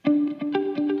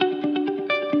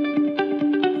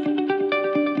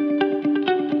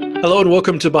Hello and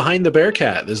welcome to Behind the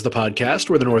Bearcat. This is the podcast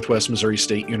where the Northwest Missouri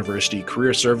State University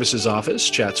Career Services Office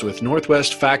chats with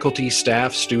Northwest faculty,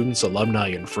 staff, students, alumni,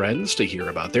 and friends to hear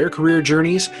about their career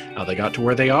journeys, how they got to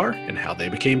where they are, and how they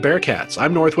became Bearcats.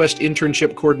 I'm Northwest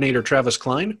Internship Coordinator Travis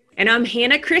Klein. And I'm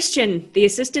Hannah Christian, the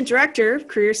Assistant Director of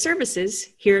Career Services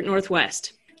here at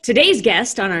Northwest. Today's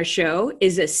guest on our show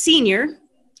is a senior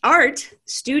art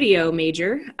studio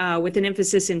major with an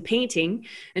emphasis in painting,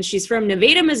 and she's from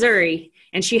Nevada, Missouri,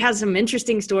 and she has some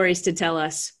interesting stories to tell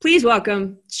us. Please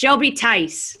welcome Shelby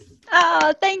Tice.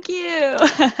 Oh, thank you.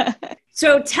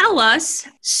 So tell us,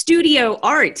 studio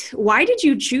art, why did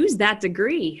you choose that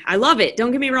degree? I love it.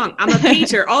 Don't get me wrong. I'm a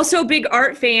painter, also a big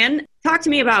art fan. Talk to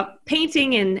me about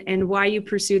painting and why you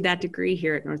pursued that degree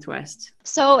here at Northwest.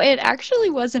 So it actually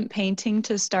wasn't painting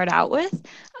to start out with.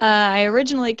 I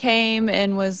originally came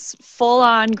and was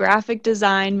full-on graphic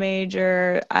design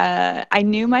major. I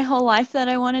knew my whole life that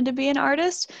I wanted to be an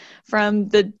artist. From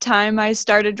the time I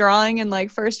started drawing in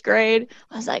like first grade,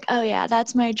 I was like, oh yeah,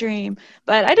 that's my dream.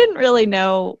 But I didn't really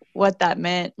know what that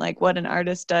meant, like what an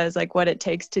artist does, like what it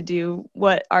takes to do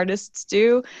what artists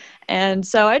do. And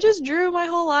so I just drew my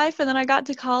whole life, and then I got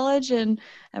to college and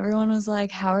everyone was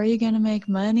like, how are you going to make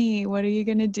money? What are you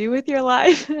going to do with your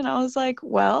life? And I was like,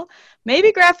 well,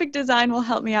 maybe graphic design will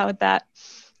help me out with that.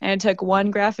 And I took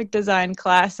one graphic design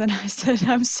class and I said,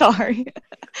 I'm sorry.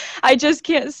 I just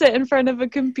can't sit in front of a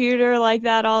computer like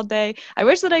that all day. I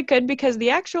wish that I could, because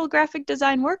the actual graphic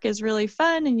design work is really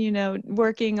fun. And, you know,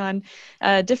 working on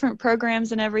different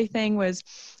programs and everything was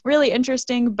really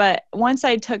interesting. But once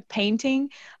I took painting,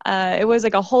 it was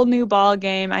like a whole new ball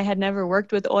game. I had never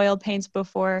worked with oil paints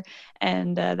before.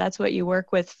 And that's what you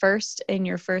work with first in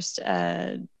your first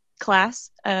class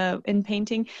in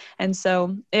painting. And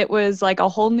so it was like a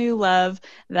whole new love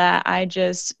that I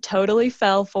just totally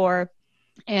fell for.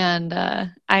 And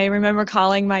I remember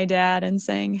calling my dad and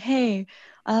saying, hey,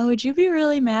 would you be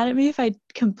really mad at me if I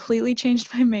completely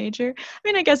changed my major? I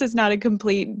mean, I guess it's not a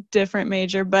complete different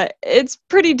major, but it's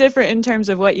pretty different in terms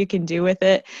of what you can do with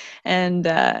it. And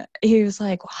he was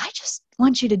like, well, I just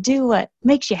want you to do what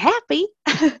makes you happy.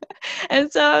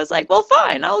 And so I was like, well,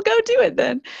 fine, I'll go do it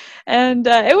then. And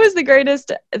it was the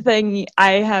greatest thing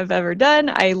I have ever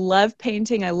done. I love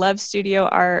painting. I love studio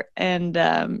art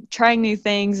and trying new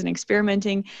things and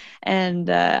experimenting. And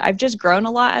I've just grown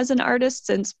a lot as an artist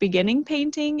since beginning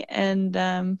painting.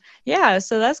 And yeah,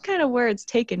 so that's kind of where it's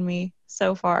taken me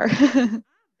so far.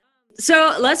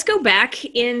 So let's go back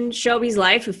in Shelby's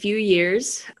life a few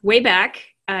years, way back.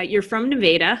 You're from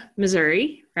Nevada,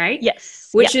 Missouri, right? Yes.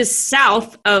 Which is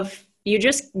south of, you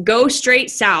just go straight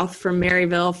south from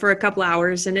Maryville for a couple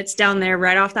hours, and it's down there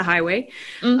right off the highway.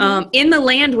 Mm-hmm. In the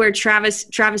land where Travis,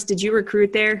 did you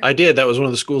recruit there? I did. That was one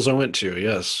of the schools I went to,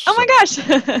 yes. Oh my gosh.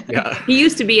 Yeah. He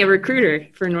used to be a recruiter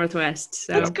for Northwest.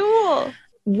 So. That's cool.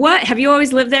 What, have you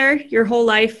always lived there your whole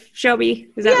life,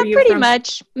 Shelby? Is that where you're pretty from?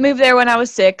 much. Moved there when I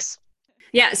was 6.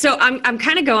 Yeah, so I'm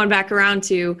kind of going back around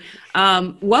to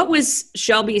what was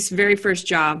Shelby's very first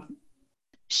job?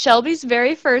 Shelby's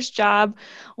very first job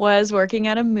was working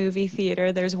at a movie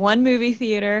theater. There's one movie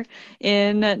theater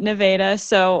in Nevada,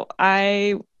 so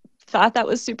I thought that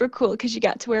was super cool because you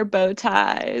got to wear bow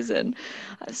ties, and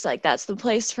I was like, that's the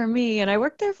place for me. And I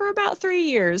worked there for about 3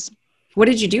 years. What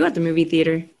did you do at the movie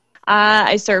theater?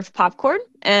 I served popcorn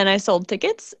and I sold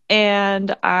tickets,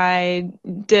 and I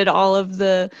did all of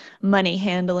the money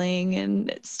handling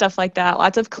and stuff like that.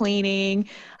 Lots of cleaning,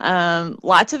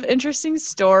 lots of interesting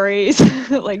stories,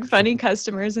 like funny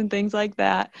customers and things like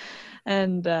that.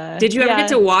 And did you ever get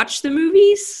to watch the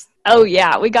movies? Oh,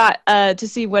 yeah. We got to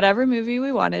see whatever movie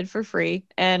we wanted for free,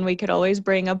 and we could always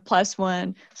bring a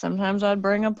 +1. Sometimes I'd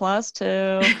bring a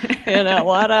 +2, you know,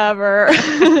 whatever.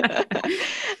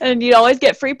 And you'd always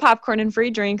get free popcorn and free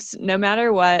drinks no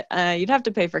matter what. You'd have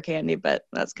to pay for candy, but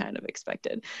that's kind of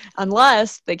expected.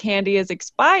 Unless the candy is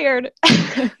expired,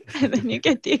 and then you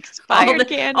get the expired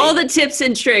candy. All the tips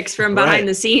and tricks from behind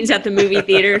the scenes at the movie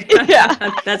theater. Yeah.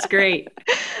 That's great.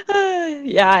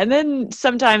 Yeah, and then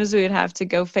sometimes we would have to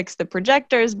go fix the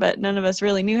projectors, but none of us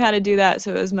really knew how to do that,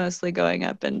 so it was mostly going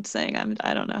up and saying,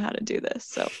 I don't know how to do this.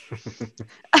 So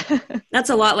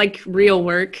that's a lot like real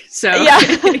work. So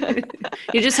yeah.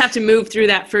 You just have to move through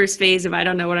that first phase of I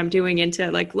don't know what I'm doing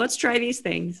into like, let's try these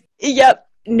things. Yep.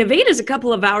 Nevada's a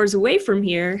couple of hours away from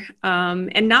here,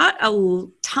 and not a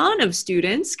ton of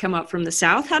students come up from the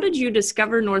South. How did you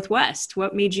discover Northwest?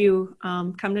 What made you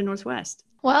come to Northwest?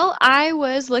 Well, I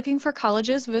was looking for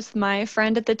colleges with my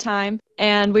friend at the time,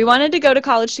 and we wanted to go to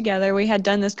college together. We had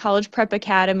done this college prep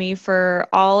academy for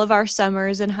all of our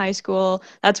summers in high school.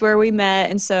 That's where we met.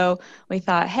 And so we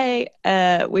thought, hey,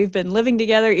 we've been living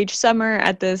together each summer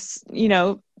at this,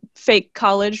 fake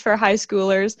college for high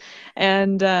schoolers.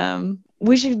 And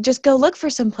we should just go look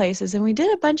for some places. And we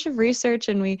did a bunch of research,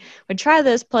 and we would try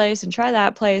this place and try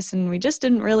that place, and we just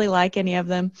didn't really like any of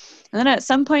them. And then at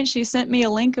some point she sent me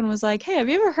a link and was like, hey, have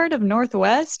you ever heard of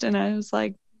Northwest? And I was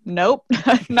like, nope,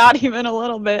 not even a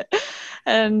little bit.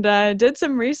 And did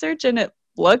some research, and it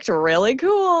looked really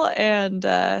cool. And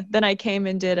then I came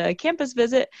and did a campus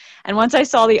visit. And once I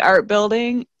saw the art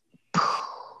building,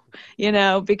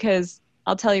 because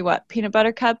I'll tell you what, peanut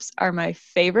butter cups are my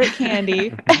favorite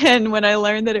candy. And when I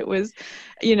learned that it was,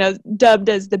 dubbed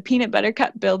as the peanut butter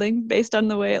cup building based on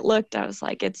the way it looked, I was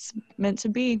like, it's meant to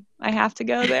be. I have to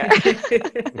go there.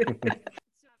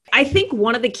 I think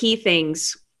one of the key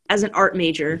things as an art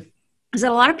major is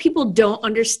that a lot of people don't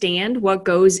understand what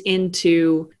goes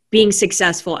into being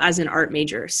successful as an art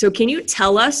major. So can you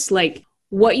tell us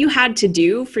what you had to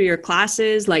do for your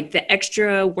classes, like the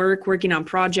extra work working on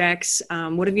projects?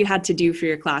 What have you had to do for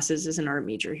your classes as an art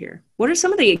major here? What are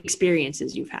some of the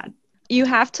experiences you've had? You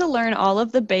have to learn all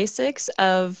of the basics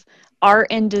of art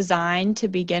and design to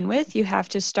begin with. You have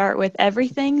to start with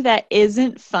everything that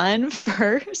isn't fun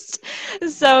first.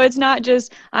 So it's not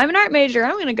just, I'm an art major,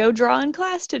 I'm going to go draw in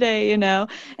class today,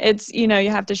 It's, you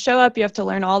have to show up, you have to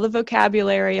learn all the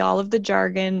vocabulary, all of the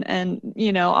jargon, and,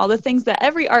 all the things that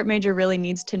every art major really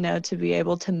needs to know to be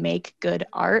able to make good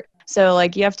art. So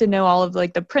you have to know all of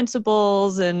the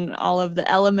principles and all of the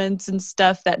elements and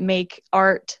stuff that make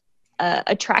art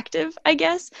attractive, I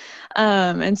guess.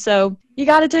 And so you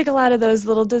got to take a lot of those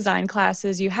little design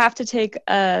classes. You have to take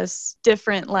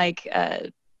different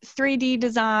 3D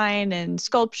design and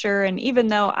sculpture. And even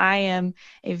though I am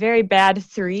a very bad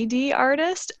 3D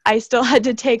artist, I still had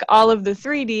to take all of the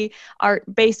 3D art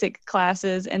basic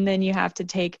classes. And then you have to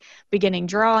take beginning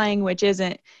drawing, which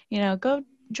isn't, go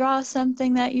draw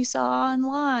something that you saw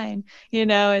online. You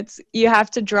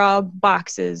have to draw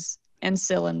boxes and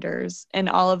cylinders and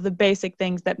all of the basic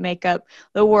things that make up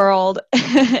the world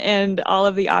and all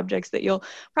of the objects that you'll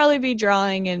probably be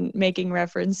drawing and making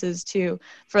references to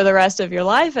for the rest of your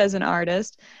life as an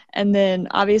artist. And then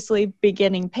obviously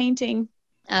beginning painting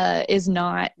is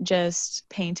not just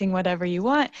painting whatever you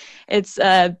want. It's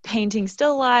painting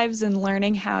still lives and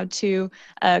learning how to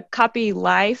copy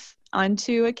life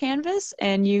onto a canvas,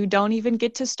 and you don't even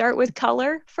get to start with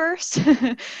color first.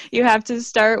 You have to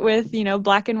start with,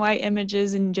 black and white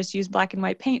images and just use black and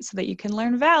white paint so that you can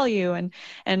learn value and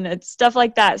it's stuff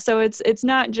like that. So it's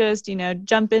not just,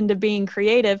 jump into being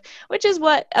creative, which is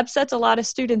what upsets a lot of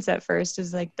students at first,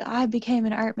 is I became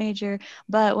an art major,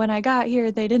 but when I got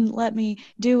here, they didn't let me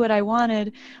do what I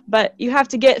wanted. But you have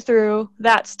to get through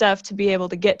that stuff to be able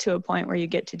to get to a point where you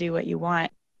get to do what you want.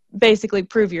 Basically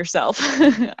prove yourself.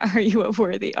 Are you a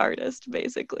worthy artist,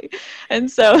 basically? And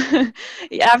so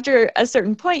after a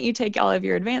certain point, you take all of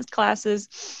your advanced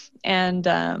classes, and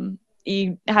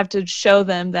you have to show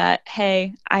them that,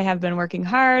 hey, I have been working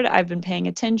hard, I've been paying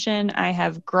attention, I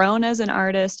have grown as an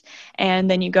artist.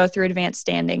 And then you go through advanced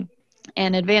standing.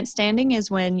 And advanced standing is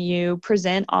when you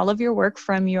present all of your work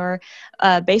from your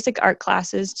basic art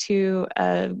classes to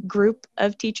a group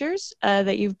of teachers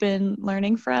that you've been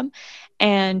learning from.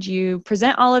 And you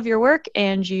present all of your work,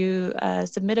 and you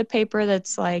submit a paper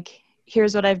that's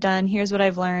here's what I've done, here's what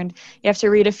I've learned. You have to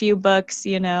read a few books,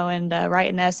 and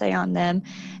write an essay on them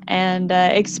and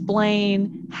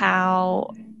explain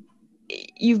how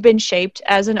you've been shaped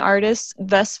as an artist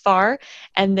thus far.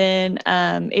 And then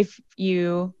if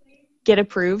you get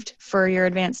approved for your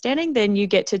advanced standing, then you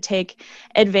get to take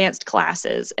advanced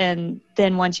classes. And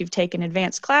then once you've taken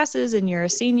advanced classes and you're a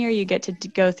senior, you get to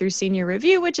go through senior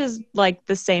review, which is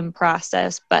the same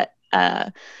process, but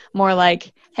more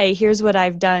hey, here's what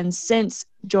I've done since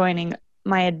joining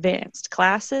my advanced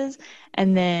classes.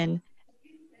 And then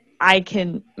I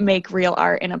can make real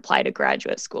art and apply to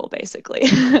graduate school, basically.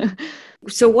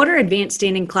 So what are advanced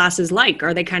standing classes like?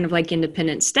 Are they kind of like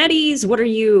independent studies? What are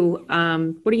you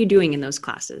doing in those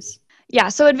classes? Yeah,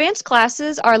 so advanced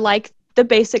classes are like the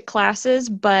basic classes,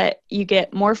 but you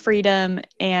get more freedom,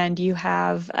 and you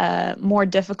have more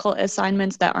difficult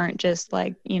assignments that aren't just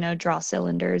draw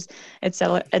cylinders, et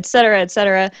cetera, et cetera, et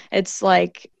cetera. It's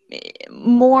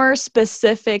more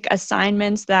specific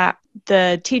assignments that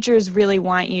the teachers really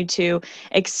want you to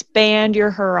expand your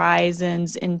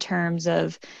horizons in terms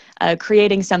of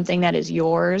creating something that is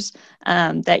yours,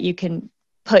 that you can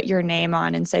put your name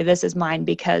on and say, this is mine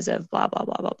because of blah, blah,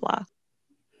 blah, blah, blah.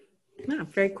 Oh,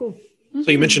 very cool. So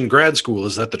you mentioned grad school.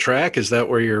 Is that the track? Is that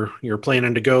where you're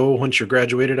planning to go once you're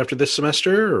graduated after this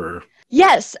semester, or?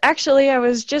 Yes, actually, I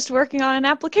was just working on an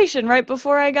application right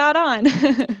before I got on.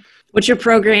 What's your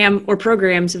program or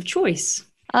programs of choice?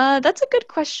 That's a good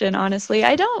question, honestly.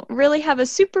 I don't really have a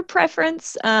super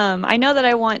preference. I know that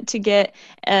I want to get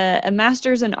a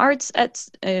master's in arts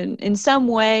in some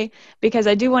way because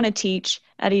I do want to teach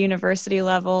at a university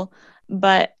level.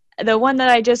 But the one that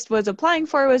I just was applying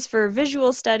for was for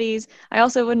visual studies. I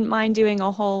also wouldn't mind doing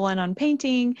a whole one on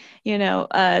painting,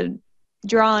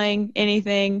 drawing,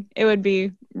 anything. It would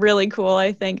be really cool,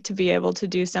 I think, to be able to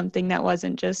do something that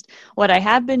wasn't just what I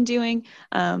have been doing.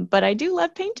 But I do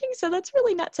love painting, so that's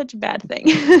really not such a bad thing.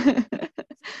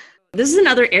 This is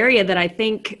another area that I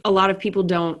think a lot of people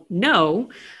don't know.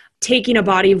 Taking a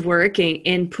body of work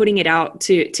and putting it out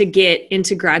to get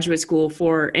into graduate school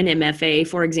for an MFA,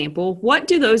 for example, what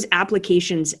do those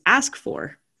applications ask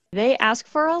for? They ask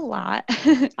for a lot.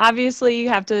 Obviously, you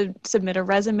have to submit a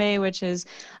resume, which is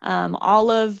all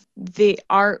of the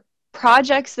art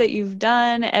projects that you've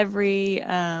done, every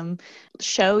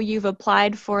show you've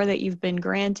applied for that you've been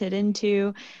granted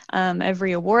into,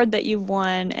 every award that you've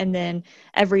won, and then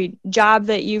every job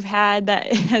that you've had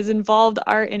that has involved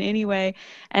art in any way.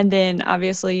 And then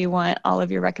obviously you want all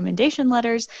of your recommendation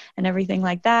letters and everything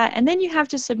like that. And then you have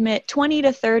to submit 20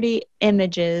 to 30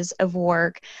 images of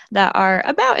work that are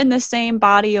about in the same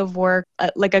body of work,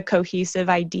 like a cohesive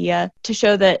idea, to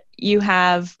show that you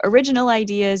have original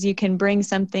ideas, you can bring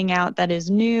something out that is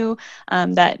new,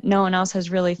 that no one else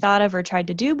has really thought of or tried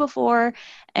to do before,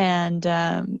 and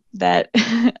that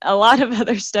a lot of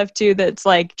other stuff too, that's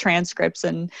like transcripts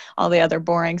and all the other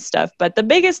boring stuff. But the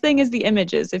biggest thing is the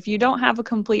images. If you don't have a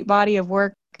complete body of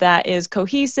work that is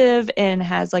cohesive and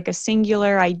has like a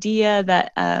singular idea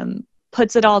that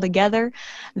puts it all together,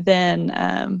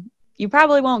 then you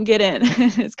probably won't get in.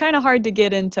 It's kind of hard to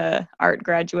get into art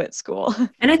graduate school.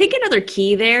 And I think another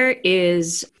key there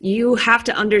is you have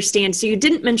to understand. So you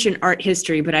didn't mention art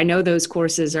history, but I know those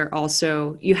courses are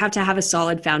also, you have to have a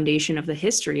solid foundation of the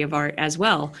history of art as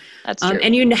well. That's true.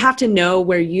 And you have to know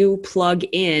where you plug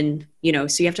in, so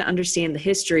you have to understand the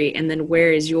history, and then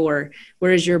where is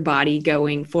your body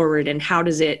going forward, and how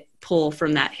does it pull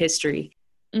from that history?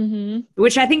 Mm-hmm.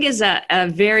 Which I think is a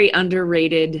very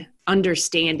underrated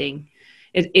understanding.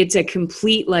 It's a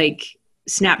complete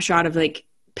snapshot of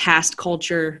past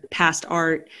culture, past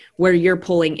art, where you're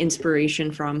pulling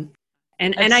inspiration from.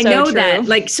 And I know true.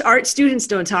 That art students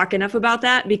don't talk enough about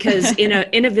that, because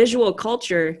in a visual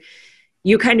culture,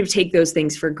 you kind of take those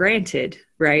things for granted,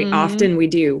 right? Mm-hmm. Often we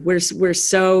do. We're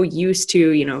so used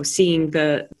to, seeing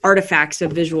the artifacts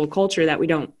of visual culture that we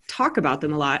don't talk about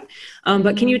them a lot.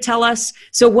 But can you tell us,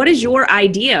 so what is your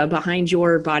idea behind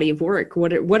your body of work?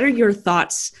 What are your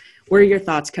thoughts? Where are your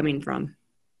thoughts coming from?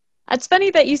 It's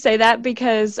funny that you say that,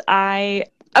 because I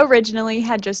originally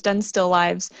had just done still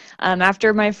lives.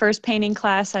 After my first painting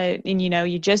class,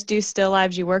 you just do still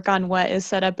lives, you work on what is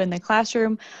set up in the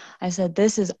classroom. I said,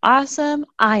 this is awesome.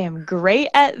 I am great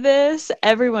at this.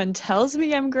 Everyone tells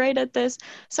me I'm great at this.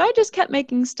 So I just kept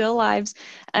making still lives.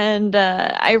 And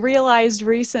I realized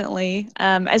recently,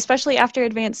 especially after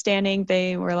advanced standing,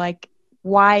 they were like,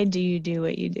 why do you do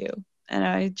what you do? And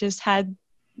I just had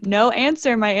no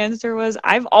answer. My answer was,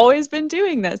 I've always been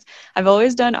doing this. I've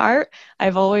always done art.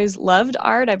 I've always loved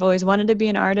art. I've always wanted to be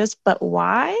an artist, but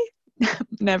why?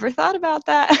 Never thought about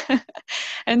that.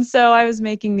 And so I was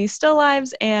making these still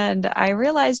lives, and I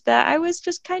realized that I was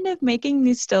just kind of making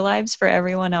these still lives for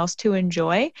everyone else to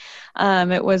enjoy.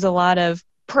 It was a lot of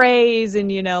praise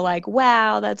and,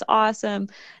 wow, that's awesome.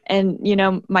 And,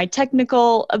 my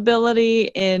technical ability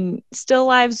in still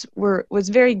lives was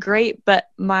very great, but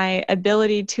my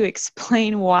ability to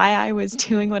explain why I was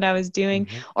doing what I was doing,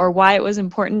 or why it was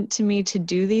important to me to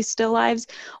do these still lives,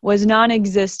 was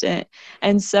non-existent.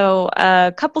 And so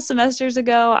a couple semesters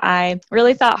ago, I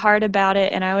really thought hard about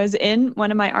it, and I was in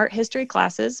one of my art history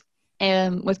classes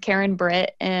with Karen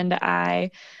Britt, and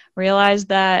I realized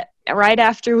that right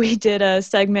after we did a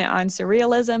segment on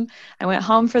surrealism, I went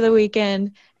home for the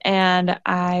weekend, and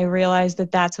I realized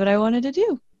that that's what I wanted to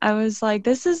do. I was like,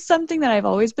 this is something that I've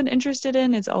always been interested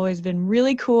in. It's always been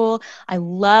really cool. I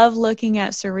love looking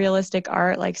at surrealistic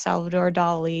art like Salvador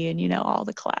Dali and, all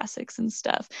the classics and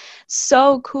stuff.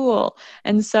 So cool.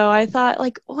 And so I thought,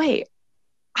 wait,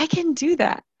 I can do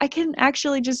that. I can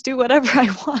actually just do whatever I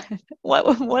want.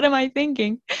 What am I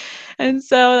thinking? And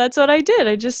so that's what I did.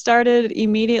 I just started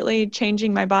immediately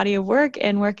changing my body of work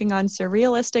and working on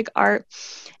surrealistic art.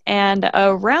 And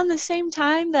around the same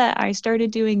time that I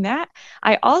started doing that,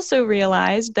 I also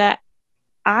realized that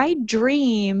I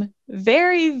dream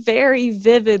very, very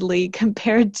vividly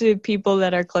compared to people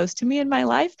that are close to me in my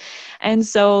life. And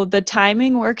so the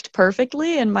timing worked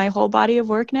perfectly. And my whole body of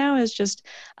work now is just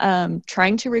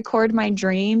trying to record my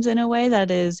dreams in a way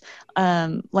that is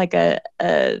like a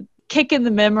kick in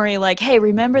the memory, like, hey,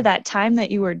 remember that time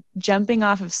that you were jumping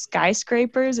off of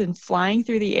skyscrapers and flying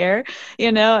through the air?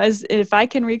 As if I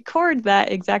can record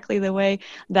that exactly the way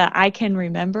that I can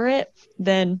remember it,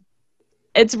 then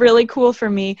it's really cool for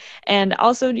me. And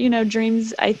also,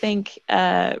 dreams, I think,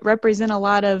 represent a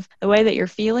lot of the way that you're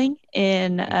feeling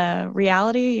in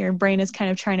reality. Your brain is kind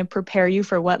of trying to prepare you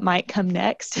for what might come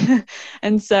next.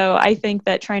 And so I think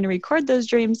that trying to record those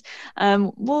dreams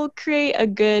will create a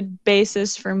good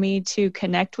basis for me to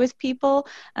connect with people,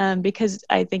 because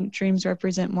I think dreams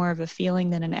represent more of a feeling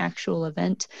than an actual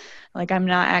event. Like, I'm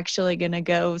not actually going to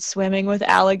go swimming with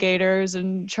alligators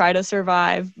and try to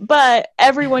survive, but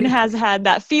everyone has had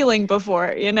that feeling before,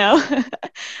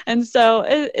 And so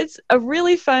it's a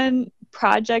really fun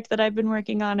project that I've been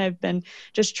working on. I've been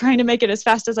just trying to make it as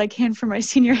fast as I can for my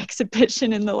senior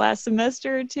exhibition in the last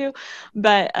semester or two,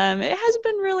 but it has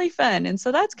been really fun. And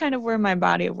so that's kind of where my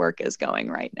body of work is going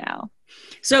right now.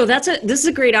 So this is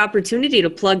a great opportunity to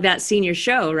plug that senior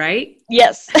show, right?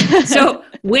 Yes. So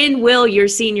when will your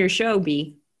senior show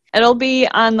be? It'll be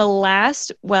on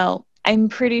I'm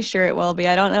pretty sure it will be.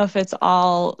 I don't know if it's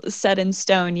all set in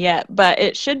stone yet, but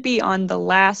it should be on the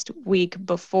last week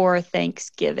before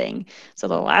Thanksgiving. So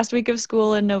the last week of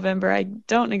school in November. I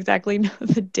don't exactly know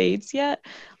the dates yet.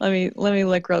 Let me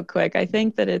look real quick. I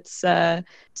think that it's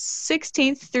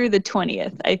 16th through the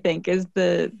 20th, I think, is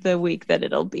the week that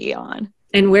it'll be on.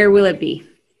 And where will it be?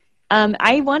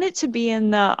 I want it to be in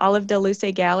the Olive de Luce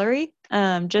Gallery.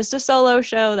 Just a solo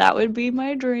show. That would be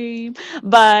my dream.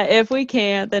 But if we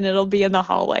can't, then it'll be in the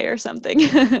hallway or something.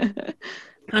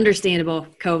 Understandable.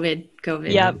 COVID.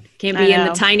 Yep. Can't be in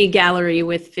the tiny gallery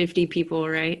with 50 people,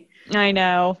 right? I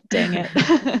know. Dang it.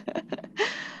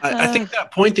 I think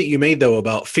that point that you made, though,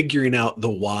 about figuring out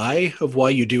the why of why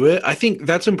you do it, I think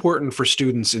that's important for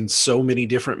students in so many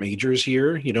different majors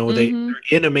here. They're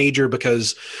in a major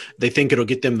because they think it'll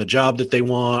get them the job that they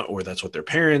want, or that's what their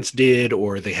parents did,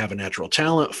 or they have a natural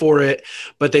talent for it,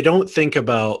 but they don't think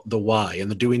about the why and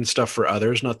the doing stuff for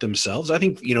others, not themselves. I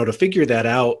think, to figure that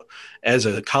out as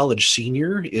a college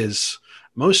senior is...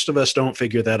 Most of us don't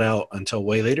figure that out until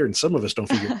way later, and some of us don't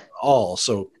figure it out at all.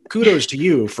 So kudos to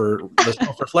you for the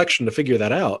self-reflection to figure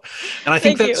that out. And I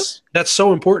think that's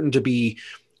so important, to be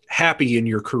happy in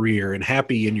your career and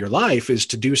happy in your life, is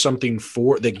to do something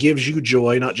that gives you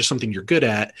joy, not just something you're good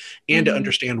at, and to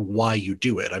understand why you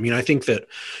do it. I mean, I think that,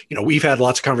 we've had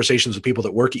lots of conversations with people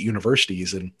that work at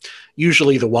universities, and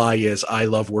usually the why is, I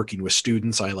love working with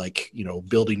students. I like,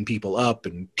 building people up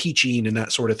and teaching and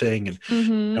that sort of thing.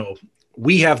 And,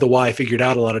 we have the why figured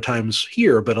out a lot of times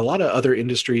here, but a lot of other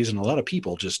industries and a lot of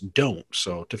people just don't.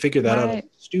 So to figure that out as a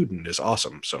student is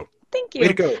awesome. So thank you. Way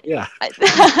to go. Yeah.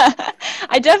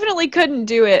 I definitely couldn't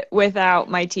do it without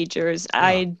my teachers. Yeah.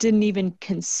 I didn't even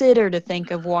consider to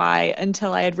think of why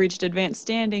until I had reached advanced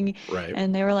standing. Right.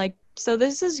 And they were like, so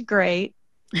this is great,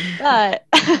 but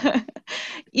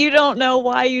you don't know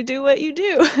why you do what you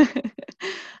do.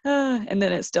 And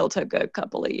then it still took a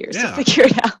couple of years to figure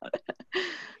it out.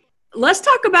 Let's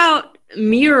talk about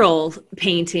mural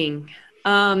painting.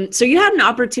 So you had an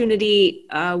opportunity,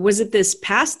 was it this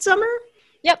past summer?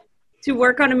 Yep. To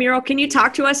work on a mural. Can you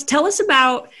talk to us? Tell us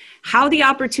about how the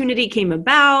opportunity came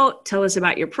about. Tell us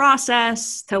about your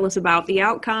process. Tell us about the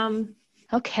outcome.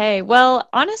 Okay. Well,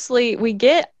 honestly, we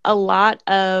get a lot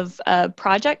of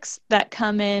projects that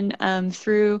come in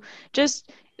through just...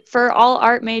 For all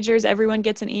art majors, everyone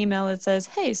gets an email that says,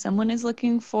 hey, someone is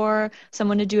looking for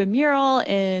someone to do a mural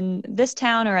in this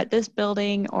town or at this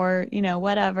building or,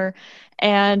 whatever.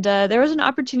 And there was an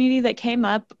opportunity that came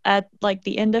up at like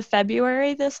the end of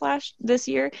February this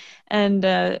year.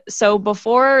 And so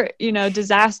before,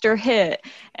 disaster hit,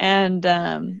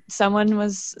 and someone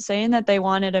was saying that they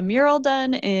wanted a mural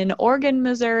done in Oregon,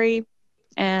 Missouri.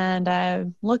 And I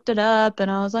looked it up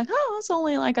and I was like, oh, it's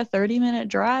only like a 30-minute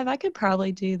drive. I could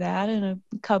probably do that in a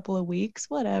couple of weeks,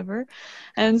 whatever.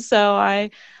 And so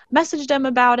I messaged them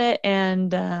about it,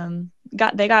 and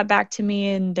they got back to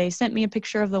me, and they sent me a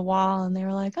picture of the wall, and they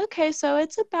were like, okay, so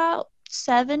it's about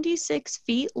 76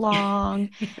 feet long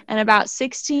and about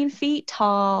 16 feet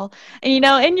tall. And,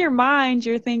 in your mind,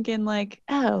 you're thinking like,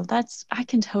 oh, I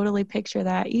can totally picture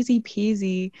that. Easy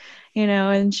peasy,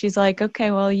 and she's like,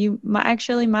 okay, well, you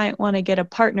might want to get a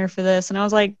partner for this. And I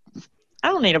was like, I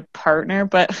don't need a partner,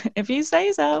 but if you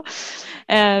say so.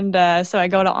 And so I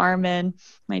go to Armin,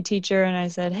 my teacher, and I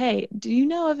said, hey, do you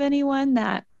know of anyone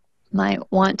that might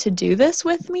want to do this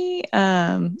with me,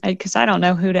 because I don't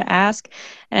know who to ask.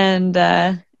 And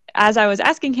as I was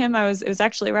asking him, it was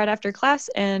actually right after class,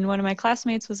 and one of my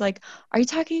classmates was like, "Are you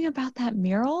talking about that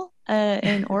mural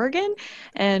in Oregon?"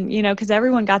 And, you know, because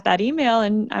everyone got that email,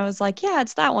 and I was like, "Yeah,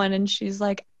 it's that one." And she's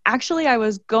like, "Actually, I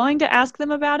was going to ask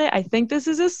them about it. I think this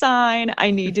is a sign.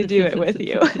 I need to do it with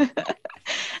you."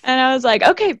 And I was like,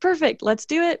 "Okay, perfect. Let's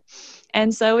do it."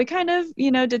 And so we kind of,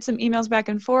 you know, did some emails back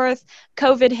and forth.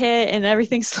 COVID hit and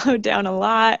everything slowed down a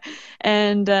lot.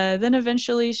 And then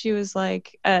eventually she was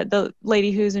like, the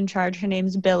lady who's in charge, her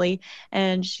name's Billy.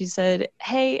 And she said,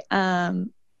 "Hey,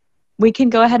 we can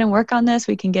go ahead and work on this.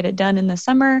 We can get it done in the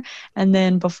summer. And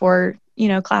then before, you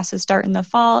know, classes start in the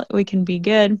fall, we can be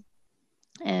good."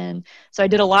 And so I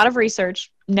did a lot of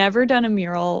research, never done a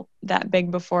mural that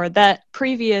big before. That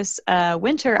previous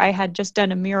winter, I had just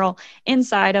done a mural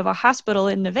inside of a hospital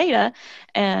in Nevada.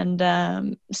 And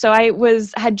so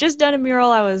had just done a mural.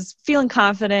 I was feeling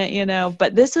confident, you know,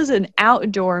 but this is an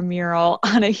outdoor mural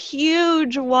on a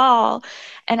huge wall.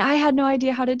 And I had no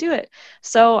idea how to do it.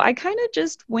 So I kind of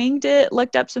just winged it,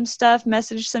 looked up some stuff,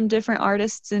 messaged some different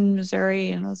artists in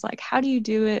Missouri, and was like, "How do you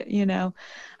do it?" You know,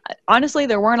 honestly,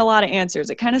 there weren't a lot of answers.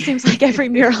 It kind of seems like every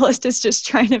muralist is just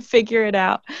trying to figure it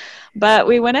out. But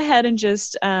we went ahead and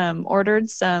just ordered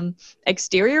some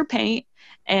exterior paint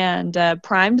and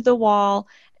primed the wall.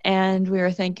 And we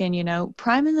were thinking, you know,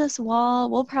 priming this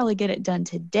wall, we'll probably get it done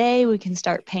today. We can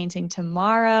start painting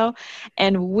tomorrow.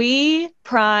 And we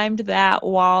primed that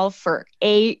wall for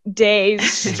 8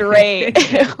 days straight.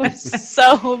 It was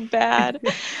so bad.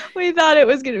 We thought it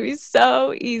was going to be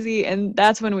so easy. And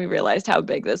that's when we realized how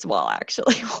big this wall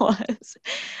actually was.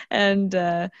 And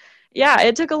yeah,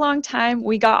 it took a long time.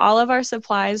 We got all of our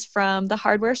supplies from the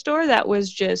hardware store that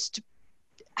was just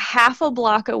half a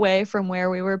block away from where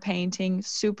we were painting,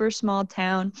 super small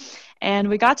town. And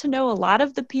we got to know a lot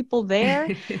of the people there.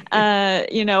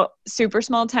 You know, super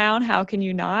small town, how can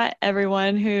you not?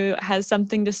 Everyone who has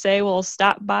something to say will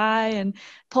stop by and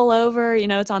pull over. You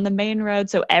know, it's on the main road,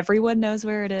 so everyone knows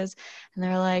where it is. And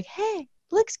they're like, "Hey,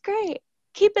 looks great.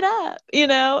 Keep it up," you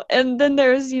know. And then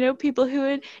there's, you know, people who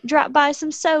would drop by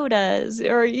some sodas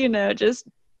or, you know, just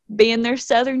being their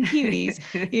southern cuties,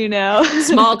 you know.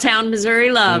 Small town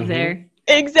Missouri love there.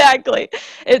 Exactly.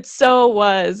 It so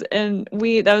was. And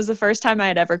that was the first time I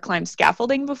had ever climbed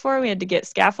scaffolding before. We had to get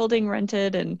scaffolding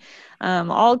rented and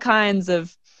all kinds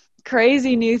of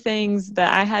crazy new things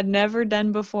that I had never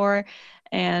done before.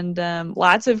 And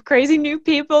lots of crazy new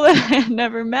people that I had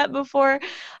never met before,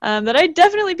 that I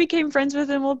definitely became friends with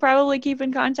and will probably keep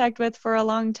in contact with for a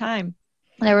long time.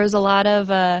 There was a lot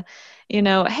of, you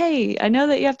know, "Hey, I know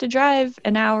that you have to drive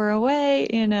an hour away,"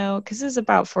 you know, because it's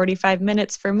about 45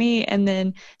 minutes for me. And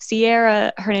then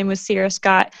Sierra, her name was Sierra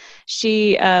Scott.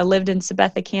 She lived in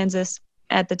Sabetha, Kansas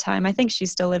at the time. I think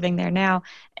she's still living there now.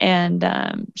 And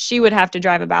she would have to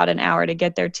drive about an hour to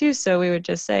get there too. So we would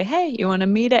just say, "Hey, you want to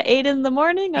meet at 8 in the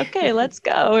morning? Okay, let's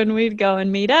go." And we'd go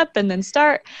and meet up and then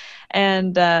start.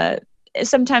 And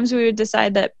sometimes we would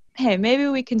decide that, "Hey, maybe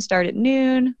we can start at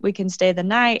noon, we can stay the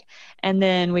night, and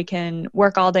then we can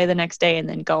work all day the next day and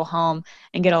then go home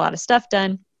and get a lot of stuff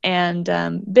done." And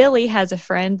Billy has a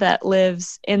friend that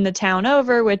lives in the town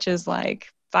over, which is like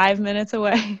 5 minutes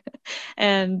away.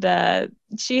 And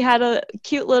she had a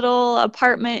cute little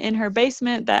apartment in her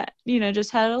basement that, you know,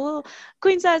 just had a little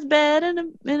queen size bed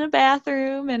and a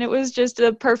bathroom. And it was just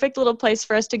a perfect little place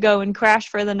for us to go and crash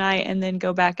for the night and then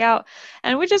go back out.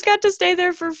 And we just got to stay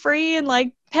there for free and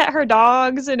like pet her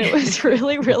dogs. And it was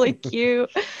really, really cute.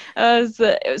 It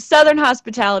was Southern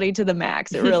hospitality to the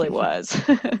max. It really was.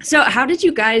 So how did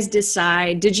you guys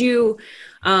decide? Did you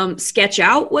sketch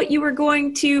out what you were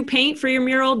going to paint for your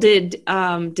mural? Did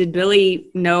Billy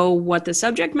know what the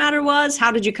subject matter was?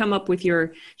 How did you come up with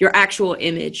your actual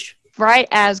image? Right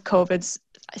as COVID's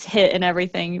hit and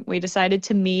everything, we decided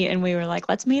to meet, and we were like,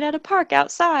 "Let's meet at a park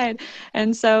outside."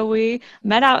 And so we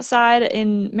met outside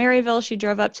in Maryville. She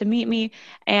drove up to meet me,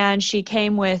 and she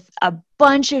came with a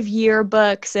bunch of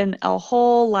yearbooks and a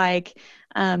whole like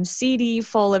CD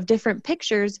full of different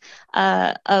pictures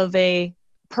of a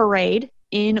parade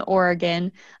in Oregon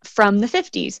from the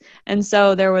 50s. And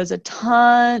so there was a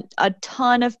ton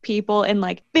of people in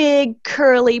like big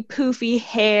curly poofy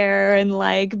hair and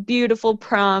like beautiful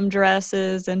prom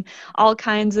dresses and all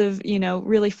kinds of, you know,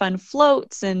 really fun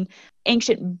floats and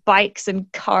ancient bikes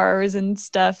and cars and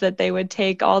stuff that they would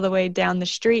take all the way down the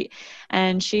street.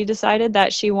 And she decided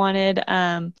that she wanted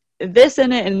this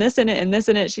in it and this in it and this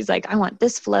in it. She's like, I want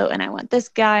this float and I want this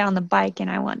guy on the bike and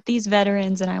I want these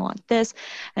veterans and I want this.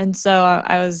 And so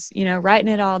I was, writing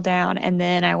it all down. And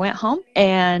then I went home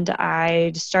and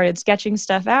I started sketching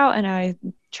stuff out, and I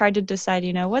tried to decide,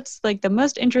 what's like the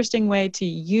most interesting way to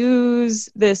use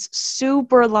this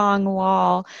super long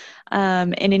wall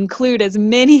and include as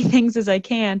many things as I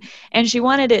can. And she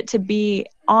wanted it to be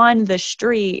on the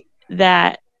street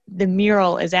that the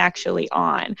mural is actually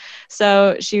on.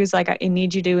 So she was like, I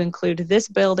need you to include this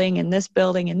building and this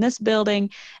building and this building.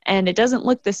 And it doesn't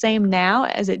look the same now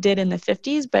as it did in the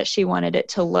 50s, but she wanted it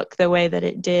to look the way that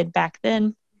it did back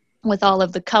then, with all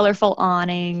of the colorful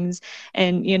awnings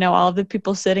and, all of the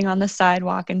people sitting on the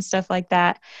sidewalk and stuff like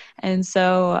that. And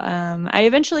so I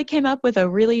eventually came up with a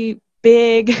really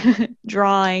big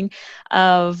drawing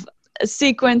of a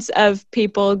sequence of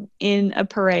people in a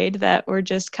parade that were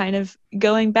just kind of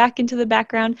going back into the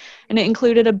background, and it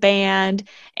included a band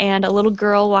and a little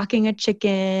girl walking a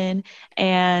chicken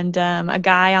and a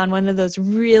guy on one of those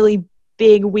really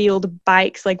big wheeled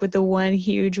bikes, like with the one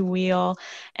huge wheel,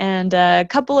 and a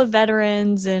couple of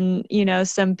veterans and,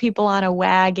 some people on a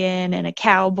wagon and a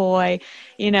cowboy,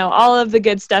 all of the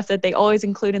good stuff that they always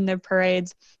include in their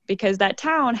parades, because that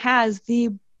town has the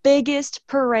biggest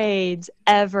parades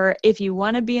ever. If you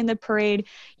want to be in the parade,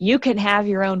 you can have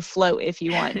your own float if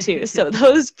you want to. So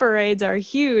those parades are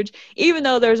huge. Even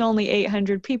though there's only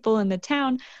 800 people in the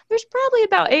town, there's probably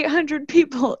about 800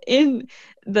 people in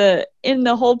the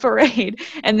whole parade.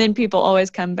 And then people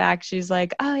always come back. She's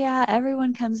like, oh yeah,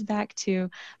 everyone comes back to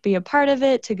be a part of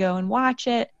it, to go and watch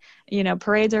it.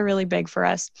 Parades are really big for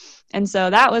us. And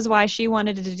so that was why she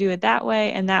wanted to do it that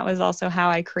way. And that was also how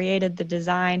I created the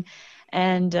design.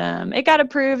 And it got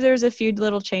approved. There's a few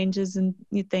little changes and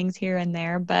things here and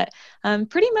there, but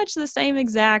pretty much the same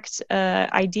exact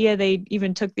idea. They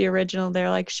even took the original. They're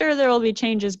like, sure, there will be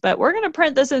changes, but we're going to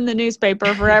print this in the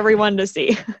newspaper for everyone to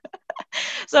see.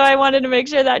 So I wanted to make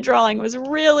sure that drawing was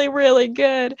really, really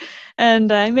good.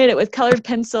 And I made it with colored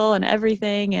pencil and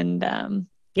everything. And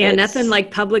nothing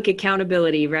like public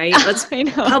accountability, right? Let's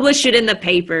publish it in the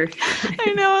paper.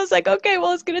 I know. I was like, okay,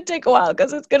 well, it's going to take a while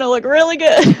because it's going to look really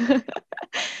good.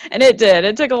 And it did.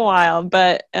 It took a while.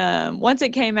 But once it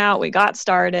came out, we got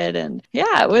started. And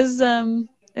yeah, it was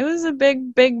a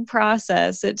big, big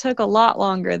process. It took a lot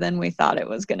longer than we thought it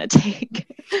was going to take.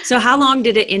 So how long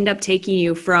did it end up taking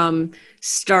you from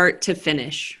start to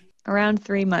finish? Around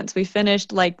 3 months. We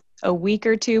finished like a week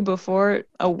before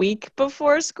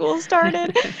school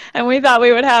started. And we thought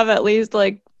we would have at least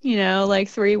like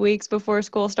 3 weeks before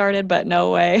school started, but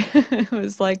no way. It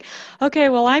was like, okay,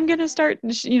 well, I'm going to start,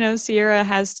 Sierra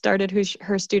has started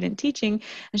her student teaching,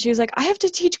 and she was like, I have to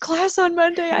teach class on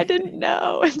Monday. I didn't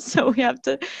know. And so we have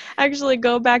to actually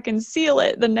go back and seal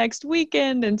it the next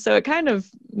weekend. And so it kind of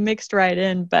mixed right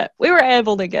in, but we were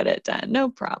able to get it done. No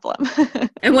problem.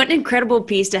 And what an incredible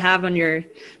piece to have on your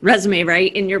resume,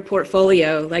 right? In your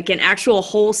portfolio, like an actual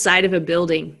whole side of a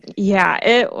building. Yeah.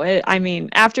 I mean,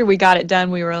 after we got it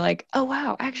done, we were like, oh,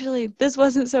 wow, actually, this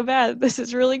wasn't so bad. This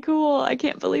is really cool. I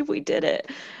can't believe we did it.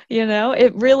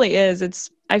 It really is.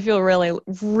 I feel really,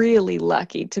 really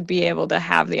lucky to be able to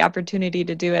have the opportunity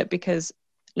to do it, because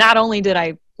not only did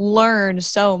I learn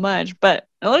so much, but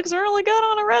it looks really good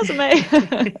on a resume.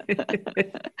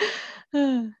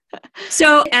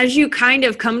 So as you kind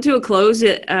of come to a close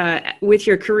with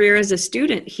your career as a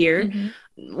student here, mm-hmm.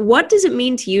 What does it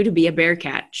mean to you to be a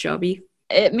Bearcat, Shelby?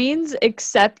 It means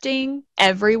accepting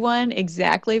everyone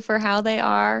exactly for how they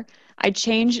are. I've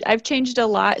changed a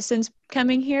lot since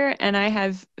coming here, and I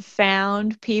have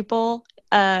found people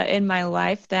in my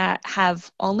life that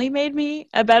have only made me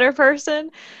a better person,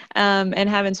 and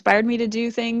have inspired me to do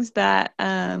things that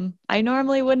I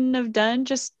normally wouldn't have done.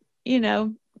 Just,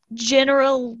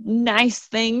 general nice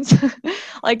things.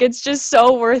 Like, it's just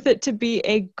so worth it to be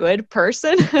a good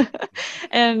person.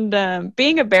 And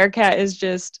being a Bearcat is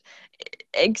just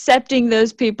accepting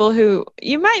those people who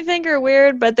you might think are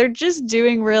weird, but they're just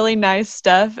doing really nice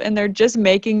stuff, and they're just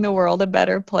making the world a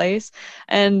better place.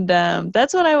 And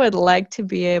that's what I would like to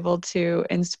be able to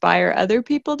inspire other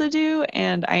people to do.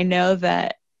 And I know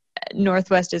that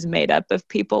Northwest is made up of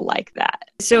people like that.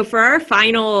 So for our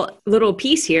final little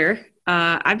piece here,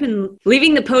 I've been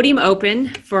leaving the podium open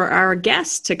for our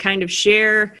guests to kind of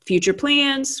share future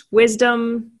plans,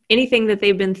 wisdom, anything that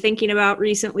they've been thinking about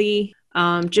recently,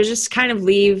 to just kind of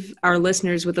leave our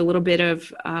listeners with a little bit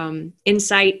of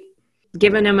insight,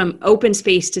 giving them an open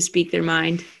space to speak their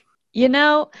mind.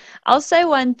 I'll say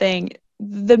one thing.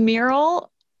 The mural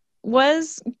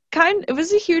was it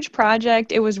was a huge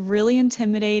project. It was really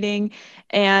intimidating.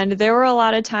 And there were a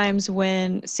lot of times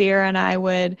when Sierra and I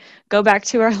would go back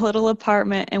to our little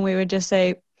apartment and we would just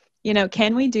say,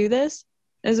 can we do this?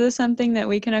 Is this something that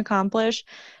we can accomplish?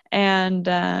 And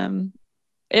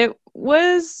it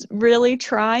was really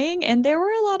trying. And there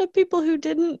were a lot of people who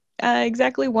didn't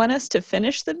exactly want us to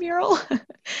finish the mural.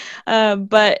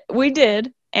 But we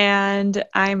did. And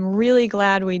I'm really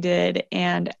glad we did.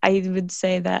 And I would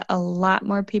say that a lot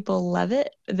more people love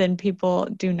it than people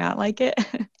do not like it.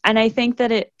 And I think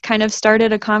that it kind of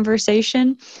started a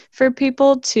conversation for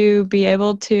people to be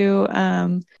able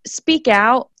to speak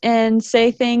out and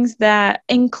say things that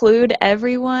include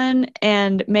everyone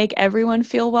and make everyone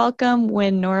feel welcome,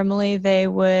 when normally they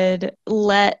would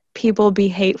let people be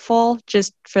hateful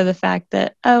just for the fact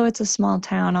that, oh, it's a small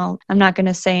town, I'm not going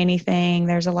to say anything.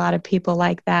 There's a lot of people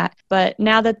like that. But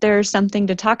now that there's something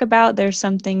to talk about, there's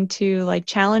something to like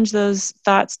challenge those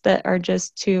thoughts that are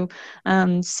just to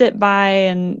sit by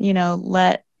and,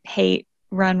 let hate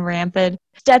run rampant.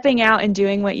 Stepping out and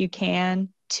doing what you can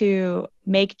to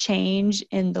make change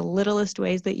in the littlest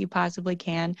ways that you possibly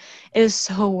can is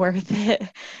so worth it.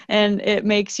 And it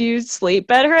makes you sleep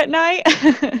better at night,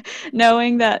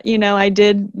 knowing that, I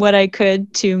did what I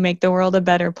could to make the world a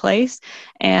better place.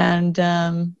 And,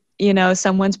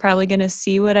 someone's probably going to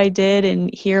see what I did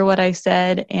and hear what I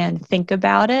said and think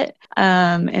about it.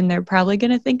 And they're probably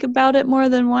going to think about it more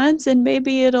than once. And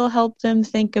maybe it'll help them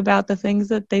think about the things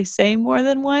that they say more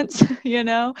than once,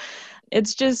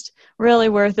 It's just really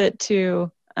worth it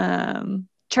to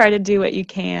try to do what you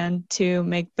can to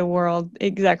make the world,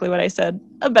 exactly what I said,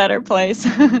 a better place.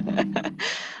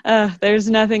 There's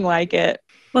nothing like it.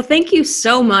 Well, thank you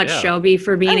so much, Shelby,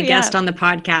 for being a guest on the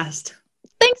podcast.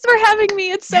 Thanks for having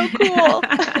me. It's so cool.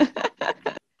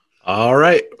 All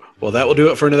right. Well, that will do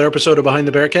it for another episode of Behind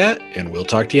the Bearcat, and we'll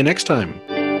talk to you next time.